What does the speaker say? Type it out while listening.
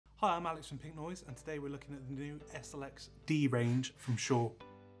Hi, I'm Alex from Pinknoise, and today we're looking at the new SLX-D Range from Shure.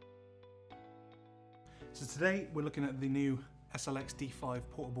 So today we're looking at the new SLX-D5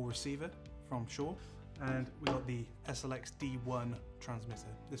 portable receiver from Shure, and we got the SLX-D1 transmitter.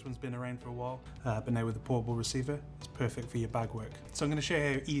 This one's been around for a while, but now with the portable receiver, it's perfect for your bag work. So I'm going to show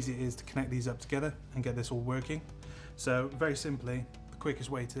you how easy it is to connect these up together and get this all working. So very simply, the quickest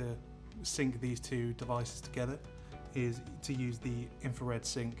way to sync these two devices together is to use the infrared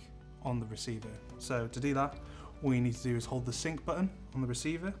sync on the receiver. So to do that, all you need to do is hold the sync button on the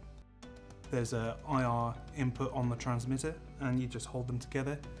receiver. There's a IR input on the transmitter, and you just hold them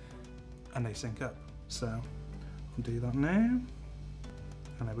together and they sync up. So I'll do that now, and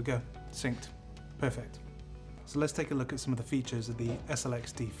there we go, synced, perfect. So let's take a look at some of the features of the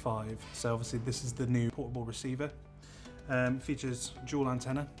SLX-D5. So obviously this is the new portable receiver. Features dual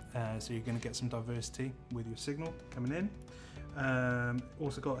antenna, so you're going to get some diversity with your signal coming in.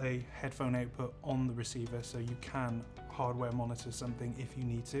 Also got a headphone output on the receiver, so you can hardware monitor something if you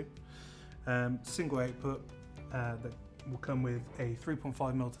need to. Single output that will come with a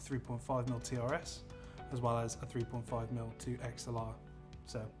 3.5mm to 3.5mm TRS, as well as a 3.5mm to XLR.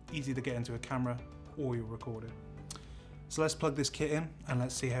 So easy to get into a camera or your recorder. So let's plug this kit in and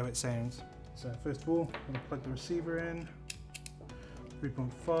let's see how it sounds. So first of all, I'm going to plug the receiver in,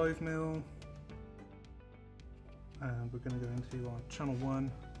 3.5mm, and we're going to go into our channel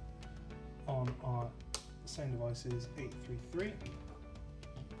 1 on our sound devices 833. And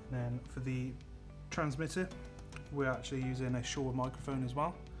then for the transmitter, we're actually using a Shure microphone as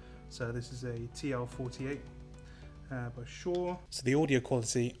well. So this is a TL48 by Shure. So the audio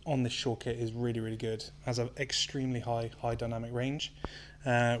quality on this Shure kit is really good. It has an extremely high dynamic range,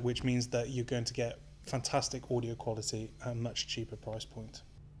 which means that you're going to get fantastic audio quality at a much cheaper price point.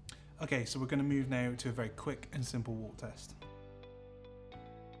 Okay, so we're going to move now to a very quick and simple walk test.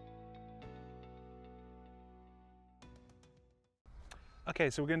 Okay,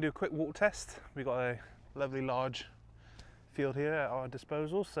 so we're going to do a quick walk test. We've got a lovely large field here at our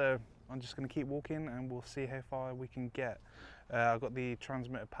disposal, so I'm just going to keep walking and we'll see how far we can get. I've got the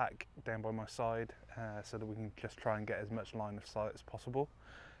transmitter pack down by my side so that we can just try and get as much line of sight as possible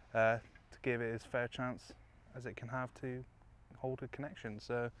to give it as fair chance as it can have to hold a connection.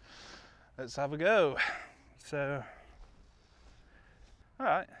 So let's have a go. So,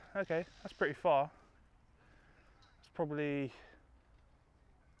 alright, okay, that's pretty far. It's probably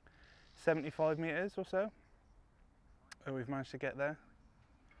 75 meters or so, and we've managed to get there.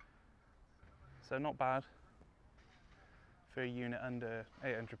 So not bad for a unit under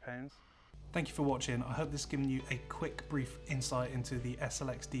 800 pounds. Thank you for watching. I hope this has given you a quick, brief insight into the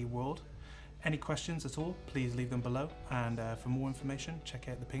SLX-D world. Any questions at all, please leave them below, and for more information, check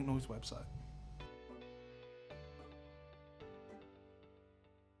out the Pinknoise website.